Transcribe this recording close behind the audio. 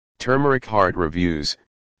Turmeric heart reviews.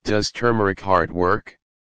 Does turmeric heart work?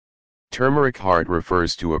 Turmeric heart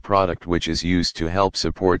refers to a product which is used to help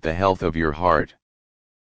support the health of your heart.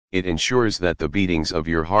 It ensures that the beatings of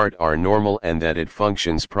your heart are normal and that it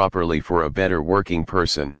functions properly for a better working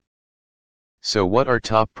person. So what are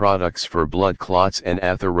top products for blood clots and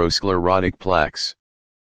atherosclerotic plaques?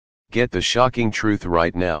 Get the shocking truth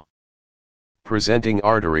right now. Presenting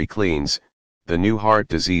ArteryCleanze, the new heart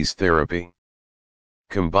disease therapy.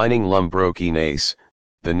 Combining Lumbrokinase,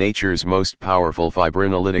 the nature's most powerful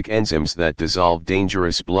fibrinolytic enzymes that dissolve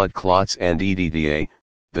dangerous blood clots, and EDTA,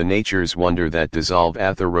 the nature's wonder that dissolve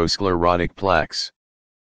atherosclerotic plaques.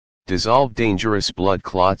 Dissolve dangerous blood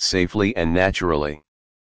clots safely and naturally.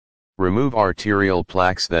 Remove arterial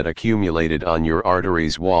plaques that accumulated on your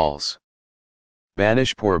arteries' walls.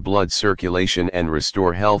 Banish poor blood circulation and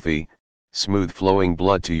restore healthy, smooth-flowing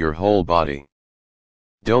blood to your whole body.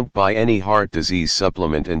 Don't buy any heart disease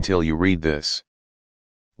supplement until you read this.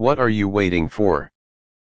 What are you waiting for?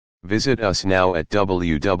 Visit us now at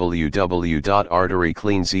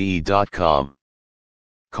www.arterycleanze.com.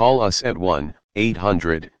 Call us at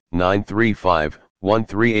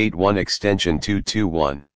 1-800-935-1381 extension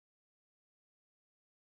 221.